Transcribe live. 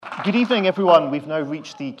Good evening, everyone. We've now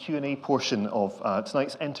reached the Q&A portion of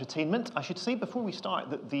tonight's entertainment. I should say before we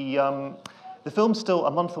start that the film's still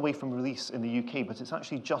a month away from release in the UK, but it's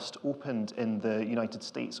actually just opened in the United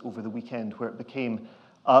States over the weekend, where it became,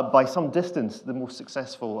 by some distance, the most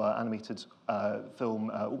successful animated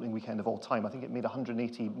film opening weekend of all time. I think it made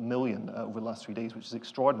 180 million over the last 3 days, which is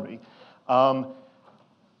extraordinary. I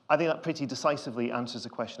think that pretty decisively answers the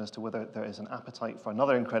question as to whether there is an appetite for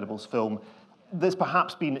another Incredibles film. There's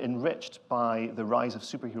perhaps been enriched by the rise of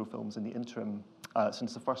superhero films in the interim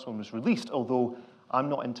since the first one was released, although I'm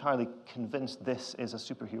not entirely convinced this is a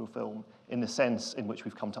superhero film in the sense in which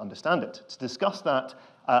we've come to understand it. To discuss that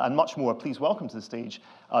and much more, please welcome to the stage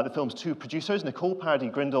the film's two producers, Nicole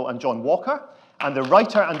Paradis-Grindle and John Walker, and the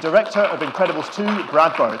writer and director of Incredibles 2,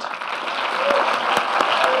 Brad Bird.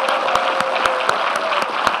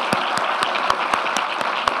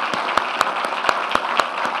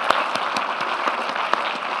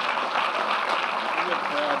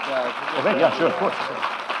 Okay, yeah, sure, of course.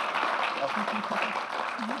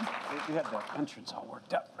 You had the entrance all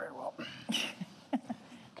worked out very well.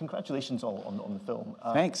 Congratulations all on the film.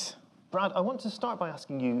 Thanks. Brad, I want to start by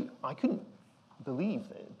asking you, I couldn't believe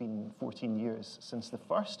that it had been 14 years since the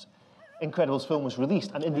first Incredibles film was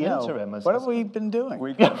released, and in the interim... What have we been doing?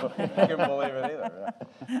 We couldn't believe it either.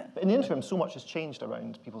 Yeah. But in the interim, so much has changed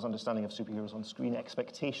around people's understanding of superheroes on screen,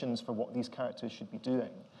 expectations for what these characters should be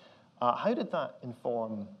doing. How did that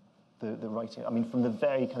inform the writing? I mean, from the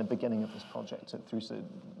very kind of beginning of this project through to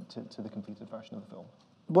the completed version of the film.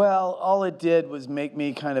 Well, all it did was make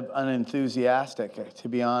me kind of unenthusiastic, to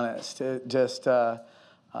be honest. You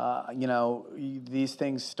know, these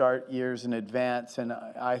things start years in advance, and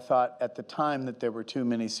I thought at the time that there were too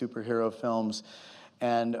many superhero films.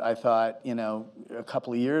 And I thought, you know, a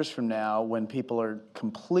couple of years from now, when people are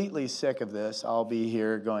completely sick of this, I'll be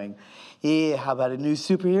here going, hey, how about a new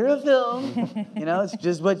superhero film? You know, it's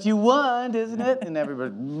just what you want, isn't it? And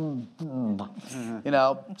everybody, you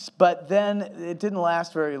know. But then it didn't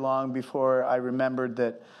last very long before I remembered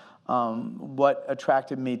that what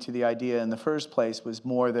attracted me to the idea in the first place was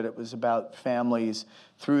more that it was about families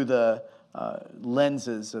through the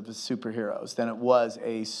lenses of superheroes than it was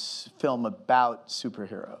a film about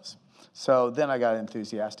superheroes. So then I got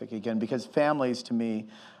enthusiastic again, because families to me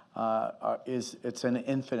it's an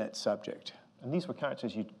infinite subject. And these were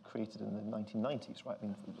characters you'd created in the 1990s, right? I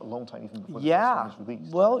mean, a long time even before the first film was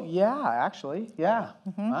released. Well, yeah, actually, yeah.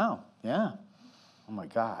 Mm-hmm. Wow, yeah. Oh my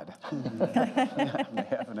God. They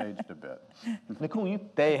haven't aged a bit. Nicole,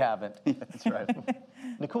 They haven't. That's right.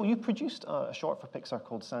 Nicole, you produced a short for Pixar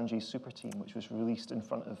called Sanjay's Super Team, which was released in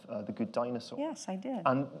front of The Good Dinosaur. Yes, I did.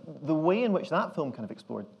 And the way in which that film kind of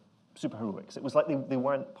explored superheroics, it was like they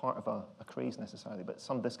weren't part of a craze necessarily, but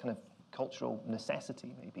this kind of cultural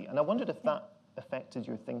necessity maybe. And I wondered if that affected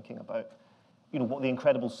your thinking about, you know, what The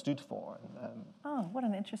Incredibles stood for. Oh, what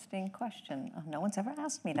an interesting question. No one's ever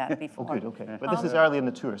asked me that before. Oh, good, okay. But this is early in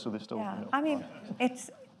the tour, so there's still... Yeah, You know, I mean,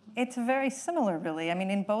 it's very similar, really. I mean,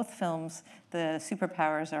 in both films, the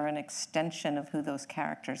superpowers are an extension of who those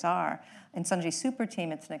characters are. In Sanjay's Super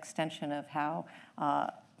Team, it's an extension of how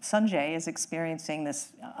Sanjay is experiencing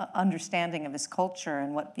this understanding of his culture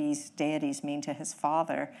and what these deities mean to his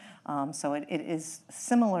father. So it is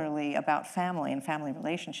similarly about family and family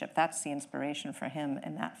relationship. That's the inspiration for him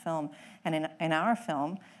in that film. And in our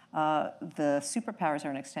film, the superpowers are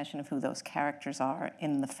an extension of who those characters are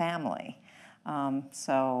in the family. As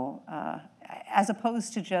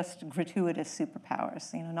opposed to just gratuitous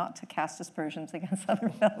superpowers, you know, not to cast aspersions against other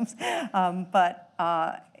films, but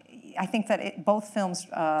I think that both films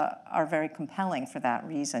are very compelling for that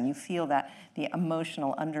reason. You feel that the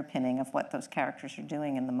emotional underpinning of what those characters are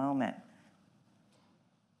doing in the moment.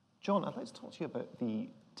 John, I'd like to talk to you about the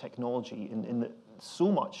technology in that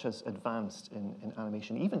so much has advanced in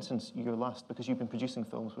animation, even since your last, because you've been producing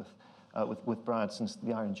films with Brad since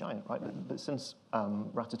The Iron Giant, right? But since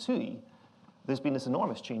Ratatouille, there's been this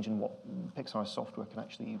enormous change in what Pixar's software can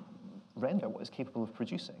actually render, what it's capable of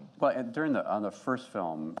producing. Well, on the first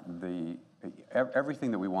film,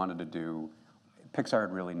 everything that we wanted to do, Pixar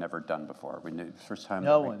had really never done before. We knew the first time.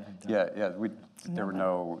 No one had done. Yeah. There were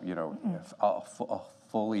no, you know, a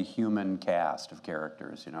fully human cast of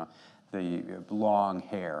characters. You know, the long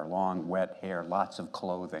hair, long wet hair, lots of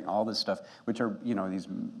clothing, all this stuff, which are, you know, these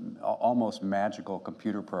almost magical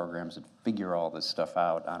computer programs that figure all this stuff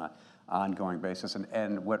out on an ongoing basis.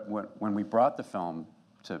 And when we brought the film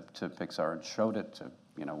to Pixar and showed it to,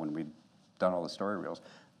 you know, when we'd done all the story reels,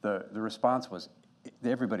 the response was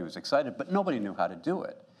everybody was excited, but nobody knew how to do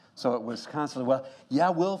it. So it was constantly, well, yeah,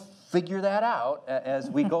 we'll figure that out as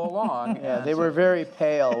we go along. Yeah, And they so- were very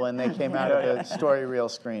pale when they came out of the story reel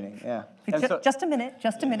screening. Yeah. And so- Just a minute,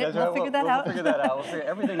 we'll figure that out. We'll figure that out.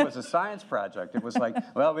 Everything was a science project. It was like,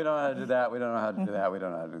 well, we don't know how to do that, we don't know how to do that, we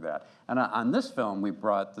don't know how to do that. And on this film, we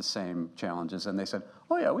brought the same challenges, and they said,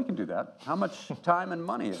 oh yeah, we can do that. How much time and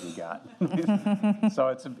money have you got?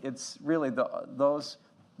 So it's really, those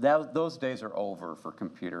days are over for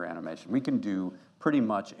computer animation. We can do pretty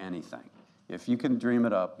much anything. If you can dream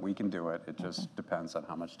it up, we can do it. It just depends on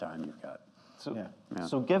how much time you've got. So, Yeah.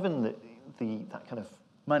 so given that that kind of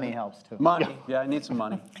Money helps too. Money, yeah, I need some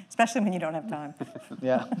money. Especially when you don't have time.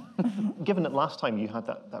 Yeah. given that last time you had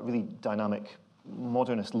that really dynamic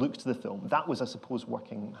modernist look to the film, that was, I suppose,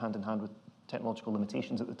 working hand in hand with technological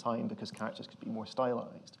limitations at the time because characters could be more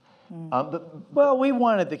stylized. Well, we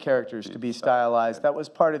wanted the characters to be stylized. That was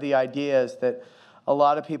part of the idea, is that a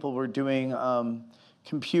lot of people were doing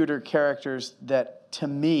computer characters that, to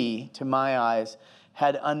my eyes,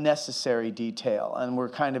 had unnecessary detail and were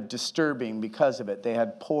kind of disturbing because of it. They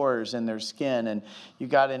had pores in their skin, and you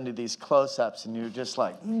got into these close-ups, and you're just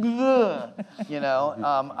like, ugh, you know.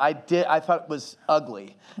 I thought it was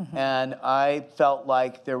ugly, and I felt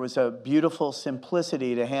like there was a beautiful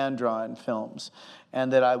simplicity to hand-drawn films,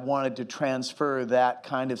 and that I wanted to transfer that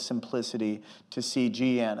kind of simplicity to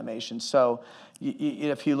CG animation. So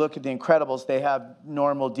if you look at The Incredibles, they have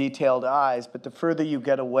normal detailed eyes, but the further you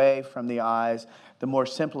get away from the eyes, the more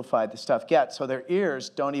simplified the stuff gets. So their ears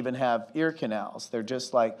don't even have ear canals. They're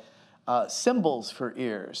just like symbols for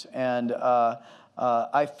ears. And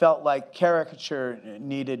I felt like caricature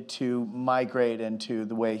needed to migrate into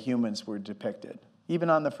the way humans were depicted, even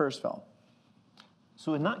on the first film.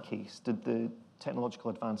 So in that case, did the technological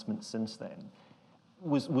advancements since then,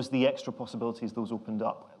 was the extra possibilities those opened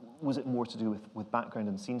up, was it more to do with background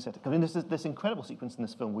and scene setting? I mean, there's this incredible sequence in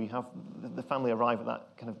this film where you have the family arrive at that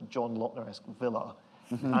kind of John Lochner-esque villa,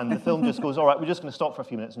 and the film just goes, all right, we're just going to stop for a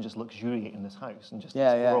few minutes and just luxuriate in this house and just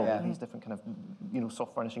explore all these different kind of,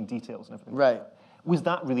 soft furnishing details and everything. Right. Was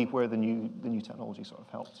that really where the new technology sort of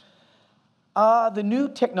helped? The new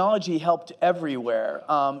technology helped everywhere.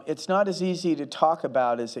 It's not as easy to talk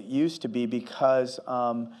about as it used to be because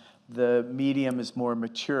the medium is more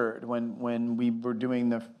matured. When we were doing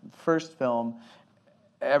the first film,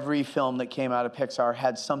 every film that came out of Pixar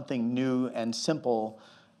had something new and simple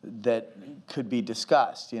that could be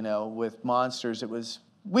discussed. You know, with Monsters, it was,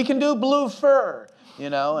 we can do blue fur,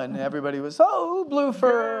 and everybody was, oh, blue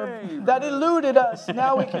fur, that eluded us,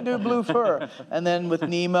 now we can do blue fur. And then with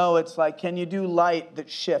Nemo, it's like, can you do light that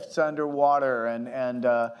shifts underwater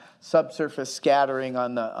and subsurface scattering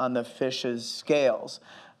on the fish's scales?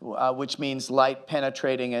 Which means light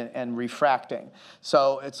penetrating and refracting.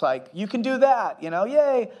 So it's like, you can do that,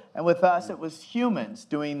 yay. And with us, it was humans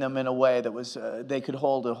doing them in a way that was, they could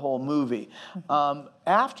hold a whole movie.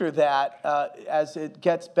 After that, as it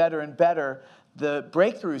gets better and better, the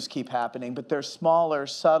breakthroughs keep happening, but they're smaller,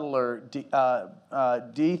 subtler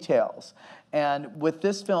details. And with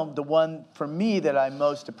this film, the one for me that I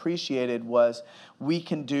most appreciated was we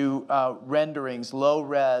can do renderings, low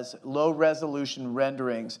resolution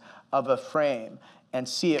renderings of a frame and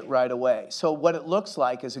see it right away. So what it looks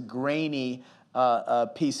like is a grainy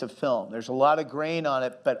piece of film. There's a lot of grain on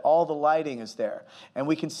it, but all the lighting is there. And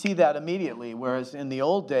we can see that immediately, whereas in the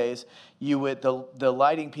old days, the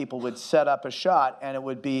lighting people would set up a shot, and it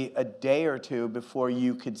would be a day or two before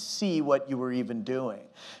you could see what you were even doing.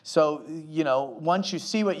 So, once you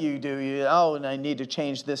see what you do, and I need to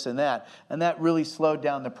change this and that. And that really slowed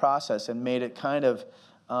down the process and made it kind of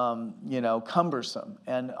cumbersome.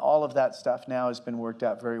 And all of that stuff now has been worked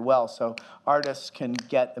out very well. So artists can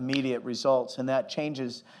get immediate results, and that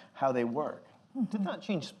changes how they work. Did that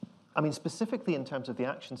change, I mean, specifically in terms of the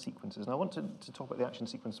action sequences? And I want to talk about the action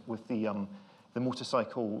sequence with the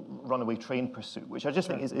motorcycle runaway train pursuit, which I just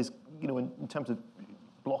think is in terms of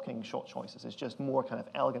blocking shot choices, is just more kind of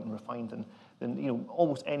elegant and refined than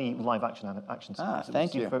almost any live action sequence that we've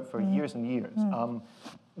seen for years and years.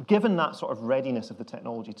 Given that sort of readiness of the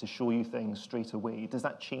technology to show you things straight away, does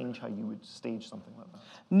that change how you would stage something like that?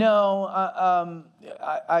 No,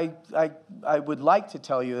 I would like to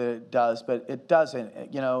tell you that it does, but it doesn't.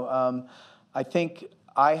 I think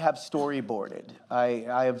I have storyboarded.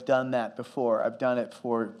 I have done that before. I've done it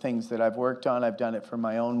for things that I've worked on. I've done it for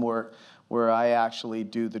my own work, where I actually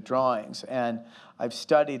do the drawings. And I've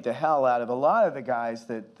studied the hell out of a lot of the guys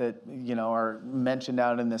that are mentioned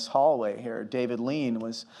out in this hallway here. David Lean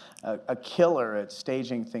was a killer at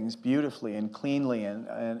staging things beautifully and cleanly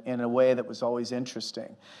and in a way that was always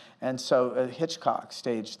interesting. And so Hitchcock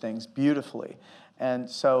staged things beautifully. And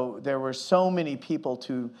so there were so many people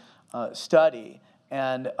to study.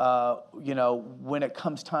 And, you know, when it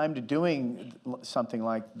comes time to doing something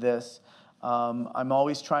like this, I'm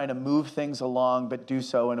always trying to move things along, but do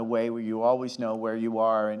so in a way where you always know where you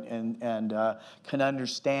are and can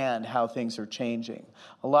understand how things are changing.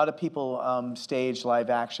 A lot of people stage live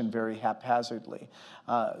action very haphazardly,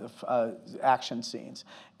 action scenes.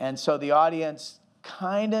 And so the audience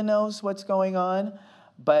kind of knows what's going on,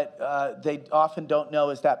 but they often don't know,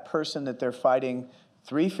 is that person that they're fighting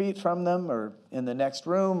 3 feet from them or in the next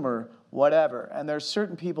room or whatever. And there's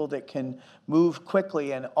certain people that can move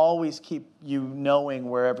quickly and always keep you knowing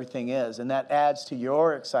where everything is. And that adds to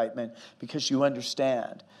your excitement because you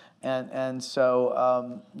understand. And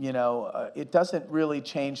so, you know, it doesn't really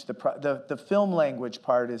change the film language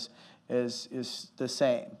part is the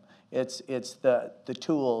same. It's the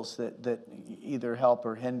tools that either help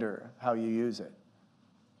or hinder how you use it.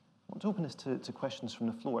 I want to open this to questions from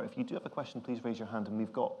the floor. If you do have a question, please raise your hand, and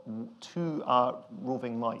we've got 2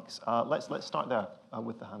 roving mics. Let's start there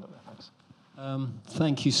with the hand up there. Thanks.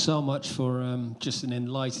 Thank you so much for just an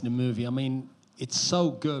enlightening movie. I mean, it's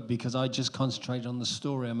so good because I just concentrated on the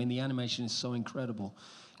story. I mean, the animation is so incredible.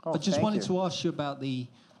 Oh, I just wanted you. to ask you about the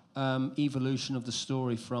evolution of the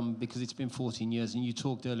story because it's been 14 years, and you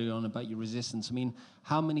talked earlier on about your resistance. I mean,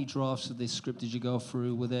 how many drafts of this script did you go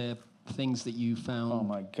through? Were there things that you found? Oh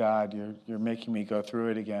my God, you're making me go through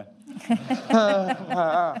it again.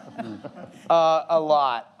 A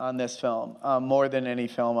lot on this film, more than any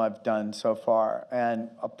film I've done so far. And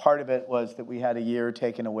a part of it was that we had a year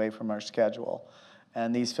taken away from our schedule.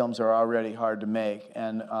 And these films are already hard to make.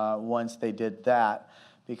 And once they did that,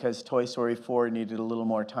 because Toy Story 4 needed a little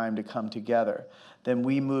more time to come together, then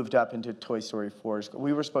we moved up into Toy Story 4.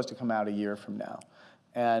 We were supposed to come out a year from now.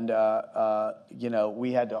 And, you know,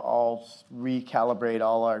 we had to all recalibrate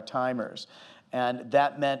all our timers. And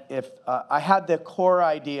that meant if I had the core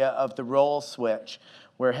idea of the role switch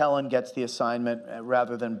where Helen gets the assignment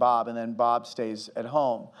rather than Bob, and then Bob stays at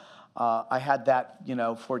home. I had that, you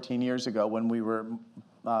know, 14 years ago when we were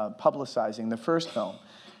publicizing the first film.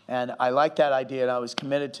 And I liked that idea, and I was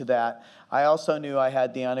committed to that. I also knew I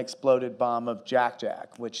had the unexploded bomb of Jack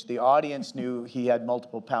Jack, which the audience knew he had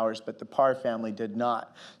multiple powers, but the Parr family did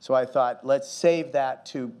not. So I thought, let's save that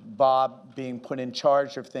to Bob being put in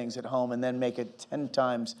charge of things at home and then make it 10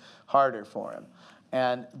 times harder for him.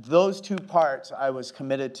 And those 2 parts I was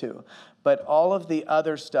committed to. But all of the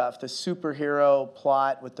other stuff, the superhero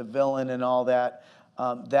plot with the villain and all that,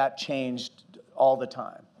 that changed all the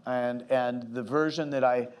time. And the version that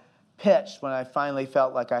I pitched when I finally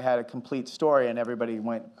felt like I had a complete story and everybody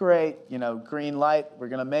went, great, you know, green light, we're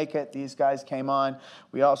going to make it. These guys came on.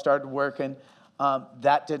 We all started working.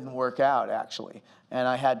 That didn't work out, actually. And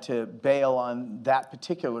I had to bail on that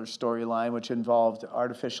particular storyline, which involved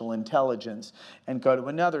artificial intelligence, and go to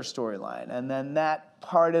another storyline. And then that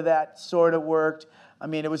part of that sort of worked. I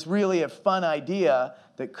mean, it was really a fun idea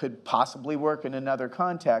that could possibly work in another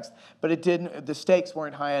context, but it didn't. The stakes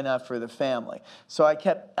weren't high enough for the family. So I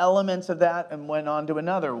kept elements of that and went on to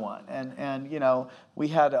another one. And you know, we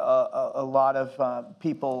had a lot of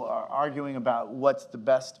people arguing about what's the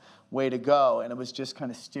best way to go, and it was just kind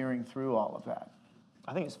of steering through all of that.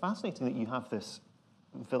 I think it's fascinating that you have this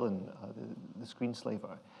villain, the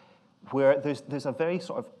screenslaver, where there's a very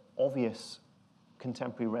sort of obvious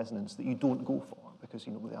contemporary resonance that you don't go for, because,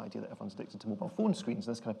 you know, with the idea that everyone's addicted to mobile phone screens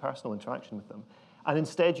and this kind of personal interaction with them. And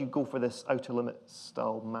instead you go for this Outer Limits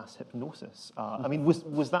style mass hypnosis. I mean,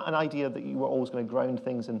 was that an idea that you were always going to ground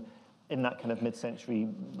things in that kind of mid-century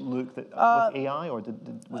look that, with AI, or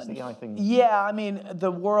was the AI thing? Yeah, I mean,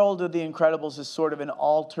 the world of The Incredibles is sort of an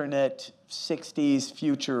alternate 60s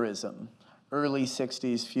futurism, early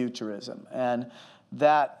 60s futurism. And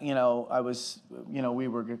that, you know, we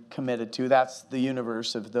were committed to. That's the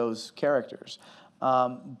universe of those characters.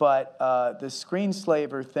 But the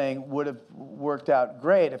screenslaver thing would have worked out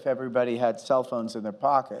great if everybody had cell phones in their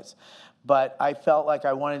pockets. But I felt like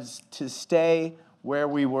I wanted to stay where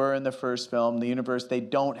we were in the first film, the universe. They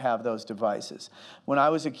don't have those devices. When I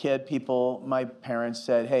was a kid, my parents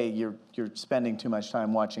said, hey, you're spending too much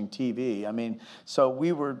time watching TV. I mean, so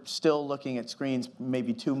we were still looking at screens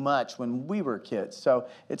maybe too much when we were kids. So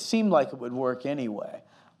it seemed like it would work anyway.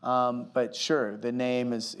 But sure, the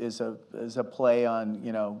name is a play on,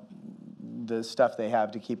 you know, the stuff they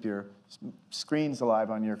have to keep your screens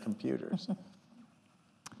alive on your computers.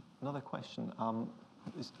 Another question.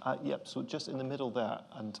 Yep, so just in the middle there,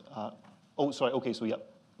 and, oh, sorry, okay, so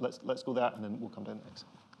yep, let's go there, and then we'll come down next.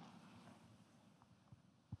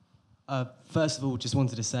 First of all, just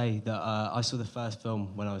wanted to say that I saw the first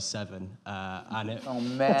film when I was 7, and it Oh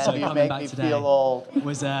man, so you coming make back me today feel old.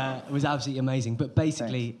 was absolutely amazing. But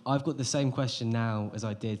basically, I've got the same question now as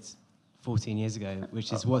I did 14 years ago,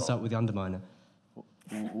 which is what's up with the Underminer?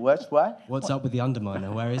 What's what? What's up with the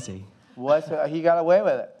Underminer? Where is he? He got away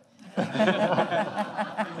with it.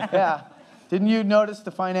 Yeah. Didn't you notice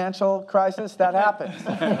the financial crisis? That happened.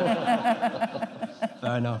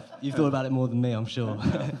 Fair enough. You've thought about it more than me, I'm sure.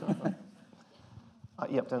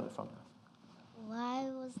 Yep, down at the front. Why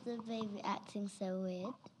was the baby acting so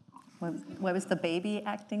weird? Why was the baby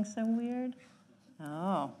acting so weird?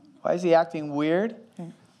 Oh. Why is he acting weird?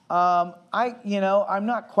 I'm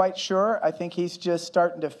not quite sure. I think he's just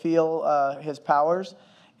starting to feel his powers.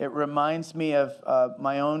 It reminds me of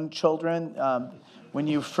my own children. When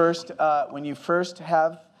you first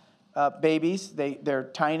have babies, they're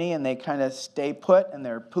tiny and they kind of stay put, and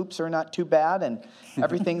their poops are not too bad, and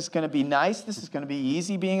everything's going to be nice. This is going to be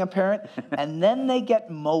easy being a parent. And then they get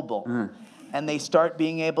mobile, and they start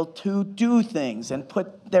being able to do things and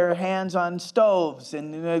put their hands on stoves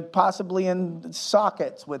and possibly in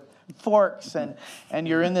sockets with forks, and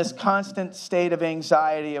you're in this constant state of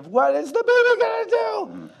anxiety of what is the baby going to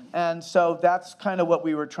do? And so that's kind of what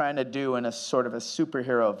we were trying to do in a sort of a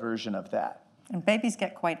superhero version of that. And babies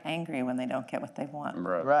get quite angry when they don't get what they want.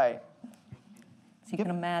 Right. So you can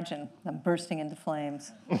imagine them bursting into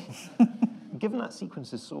flames. Given that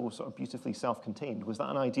sequence is so sort of beautifully self-contained, was that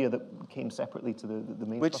an idea that came separately to the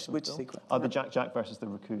main Which thrust of the film? sequence? The Jack versus the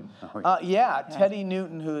raccoon. Yeah, Teddy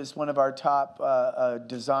Newton, who is one of our top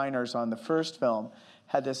designers on the first film,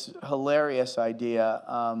 had this hilarious idea.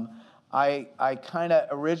 I kind of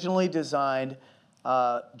originally designed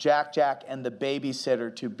Jack and the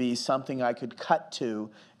babysitter to be something I could cut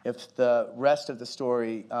to if the rest of the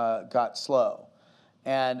story got slow.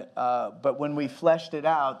 And but when we fleshed it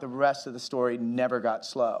out, the rest of the story never got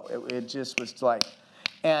slow. It just was like,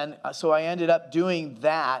 and so I ended up doing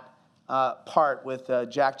that part with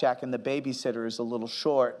Jack and the Babysitter as a little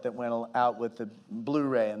short that went out with the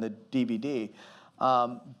Blu-ray and the DVD.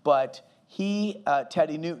 But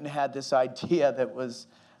Teddy Newton had this idea that was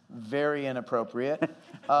very inappropriate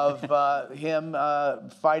of him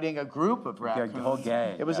fighting a group of raccoons. A whole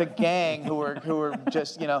gang. It was a gang who were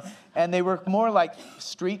just, and they were more like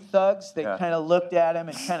street thugs. They kind of looked at him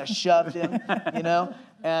and kind of shoved him,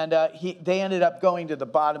 and they ended up going to the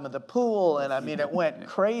bottom of the pool, and I mean, it went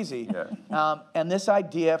crazy. And this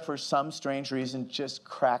idea, for some strange reason, just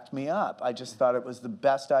cracked me up. I just thought it was the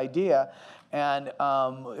best idea. And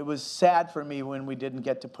it was sad for me when we didn't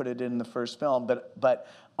get to put it in the first film, but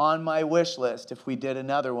on my wish list, if we did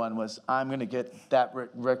another one, was I'm going to get that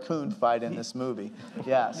raccoon fight in this movie.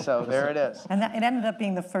 Yeah, so there it is. And it ended up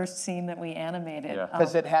being the first scene that we animated.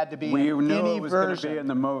 Because it had to be We in knew any it was going to version. be in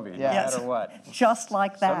the movie, no Yes. matter what. Just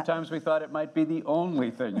like that. Sometimes we thought it might be the only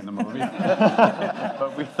thing in the movie.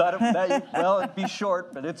 But we thought, it'd be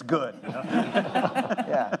short, but it's good.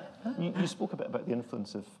 Yeah. You spoke a bit about the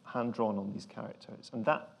influence of hand-drawn on these characters, and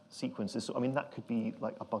that sequence is, that could be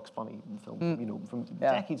like a Bugs Bunny film, from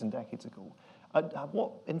decades and decades ago.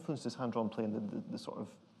 What influence does hand-drawn play in the sort of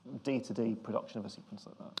day-to-day production of a sequence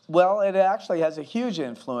like that? Well, it actually has a huge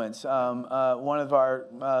influence. One of our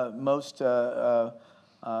most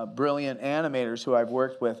brilliant animators who I've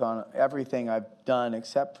worked with on everything I've done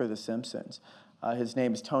except for The Simpsons, his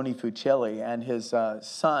name is Tony Fucilli, and his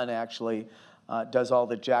son actually does all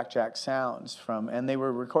the Jack sounds and they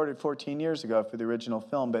were recorded 14 years ago for the original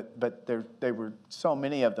film, but there were so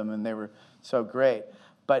many of them and they were so great.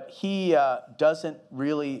 But he doesn't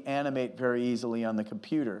really animate very easily on the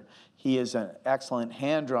computer. He is an excellent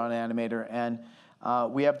hand-drawn animator, and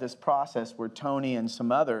we have this process where Tony and some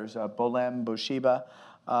others, Bolem Boshiba,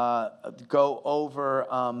 go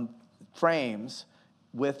over frames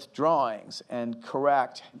with drawings and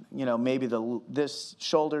correct, maybe this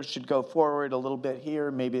shoulder should go forward a little bit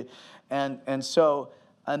here, maybe, and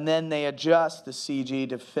then they adjust the CG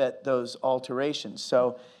to fit those alterations.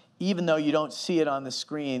 So even though you don't see it on the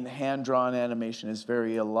screen, hand-drawn animation is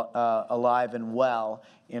very alive and well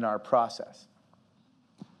in our process.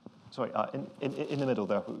 Sorry, in the middle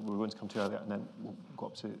there, we were going to come to earlier, and then we'll go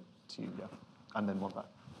up to you, and then one back.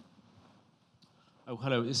 Oh,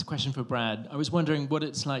 hello. It's a question for Brad. I was wondering what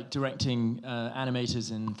it's like directing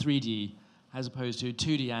animators in 3D as opposed to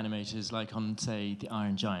 2D animators like on, say, The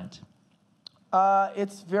Iron Giant.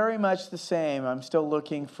 It's very much the same. I'm still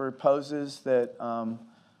looking for poses that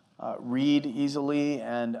read easily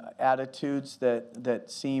and attitudes that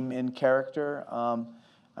seem in character.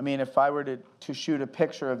 I mean, if I were to shoot a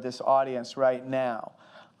picture of this audience right now,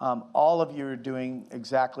 all of you are doing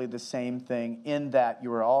exactly the same thing in that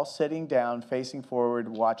you are all sitting down, facing forward,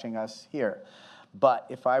 watching us here. But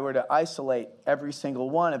if I were to isolate every single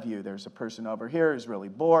one of you, there's a person over here who's really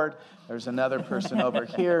bored. There's another person over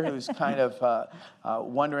here who's kind of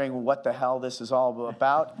wondering what the hell this is all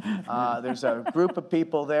about. There's a group of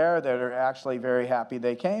people there that are actually very happy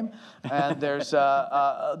they came. And there's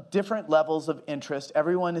different levels of interest.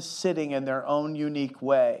 Everyone is sitting in their own unique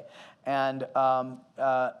way. And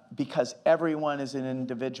because everyone is an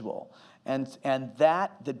individual. And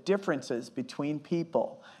that, the differences between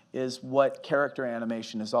people, is what character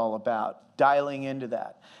animation is all about, dialing into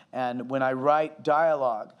that. And when I write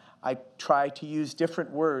dialogue, I try to use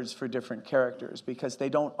different words for different characters because they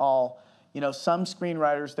don't all, some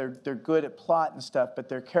screenwriters, they're good at plot and stuff, but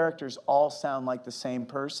their characters all sound like the same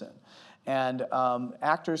person. And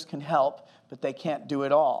actors can help, but they can't do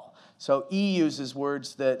it all. So E uses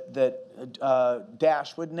words that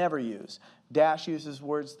Dash would never use. Dash uses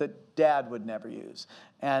words that Dad would never use.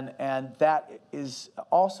 And that is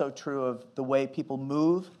also true of the way people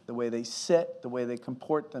move, the way they sit, the way they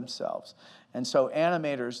comport themselves. And so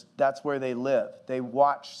animators, that's where they live. They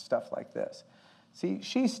watch stuff like this. See,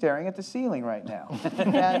 she's staring at the ceiling right now.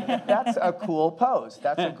 And that's a cool pose.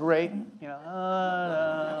 That's a great, I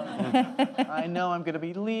know I'm going to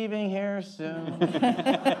be leaving here soon.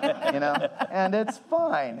 And it's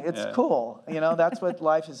fine. It's cool. That's what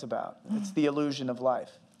life is about. It's the illusion of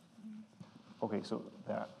life. Okay, so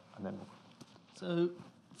that, and then... So,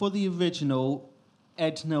 for the original,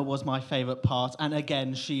 Edna was my favourite part, and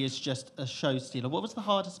again, she is just a show stealer. What was the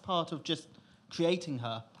hardest part of just creating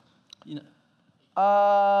her? It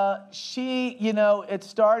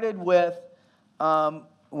started with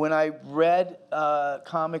when I read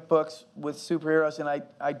comic books with superheroes, and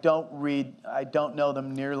I don't know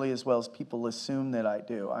them nearly as well as people assume that I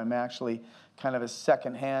do. I'm actually kind of a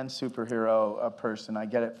secondhand superhero person. I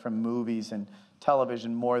get it from movies and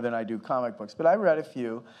television more than I do comic books. But I read a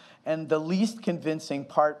few, and the least convincing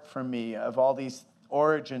part for me of all these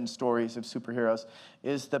origin stories of superheroes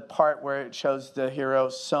is the part where it shows the hero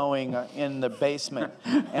sewing in the basement.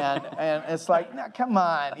 And it's like, nah, come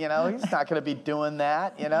on, he's not going to be doing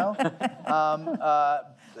that,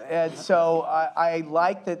 And so I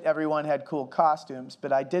like that everyone had cool costumes,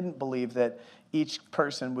 but I didn't believe that each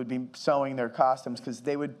person would be sewing their costumes because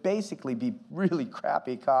they would basically be really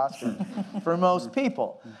crappy costumes for most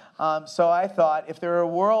people. So I thought if there were a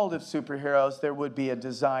world of superheroes, there would be a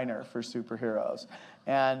designer for superheroes.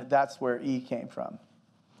 And that's where E came from.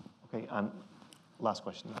 Okay, and last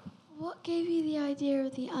question. What gave you the idea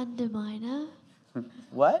of the Underminer?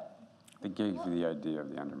 What? They gave you the idea of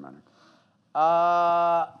the Underminer.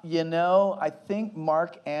 I think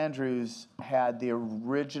Mark Andrews had the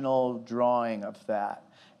original drawing of that.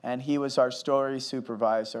 And he was our story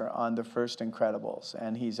supervisor on the first Incredibles.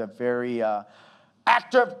 And he's a very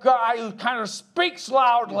active guy who kind of speaks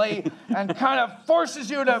loudly and kind of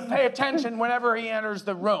forces you to pay attention whenever he enters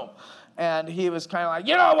the room. And he was kind of like,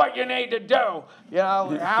 you know what you need to do?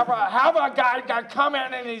 Have a guy come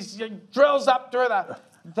in and he drills up through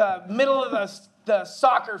the middle of the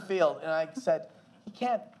soccer field. And I said, you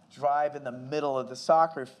can't drive in the middle of the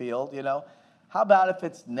soccer field, How about if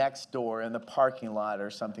it's next door in the parking lot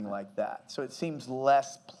or something like that? So it seems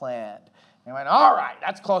less planned. And I went, all right,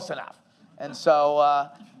 that's close enough. And so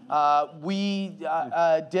we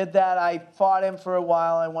did that. I fought him for a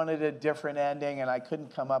while. I wanted a different ending, and I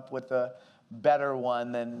couldn't come up with a better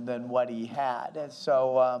one than what he had. And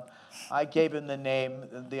so I gave him the name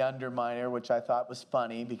The Underminer, which I thought was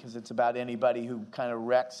funny because it's about anybody who kind of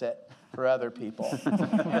wrecks it for other people.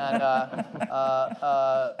 And,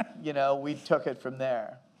 we took it from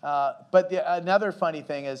there. But another funny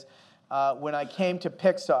thing is when I came to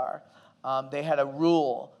Pixar, they had a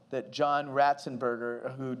rule that John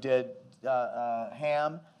Ratzenberger, who did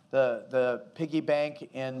Ham, the piggy bank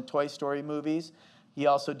in Toy Story movies, he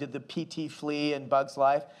also did the P.T. Flea in Bug's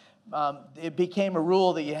Life. It became a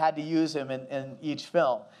rule that you had to use him in each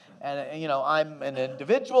film. And I'm an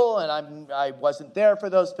individual, and I wasn't there for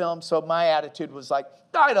those films, so my attitude was like,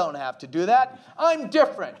 I don't have to do that. I'm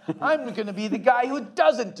different. I'm going to be the guy who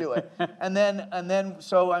doesn't do it. And then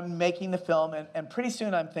so I'm making the film, and pretty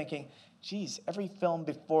soon I'm thinking, geez, every film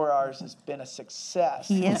before ours has been a success.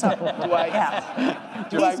 He is. Do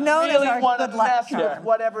I really want to mess with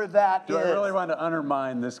whatever that is? Do I really want to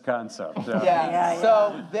undermine this concept? Yeah.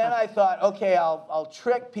 So then I thought, okay, I'll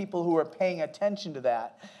trick people who are paying attention to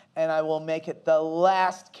that, and I will make it the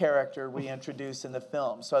last character we introduce in the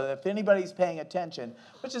film. So that if anybody's paying attention,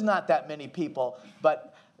 which is not that many people,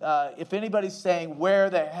 but if anybody's saying, where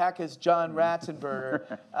the heck is John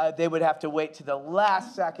Ratzenberger, they would have to wait to the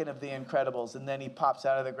last second of The Incredibles, and then he pops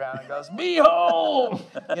out of the ground and goes, behold!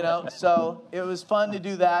 You know, so it was fun to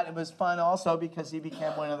do that. It was fun also because he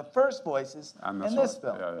became one of the first voices in this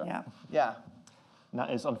film. Yeah. And that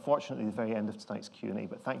is unfortunately the very end of tonight's Q&A,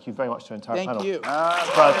 but thank you very much to our entire panel. Thank you.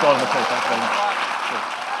 Brad, Dawn, McCoy, thank you very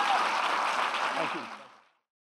much.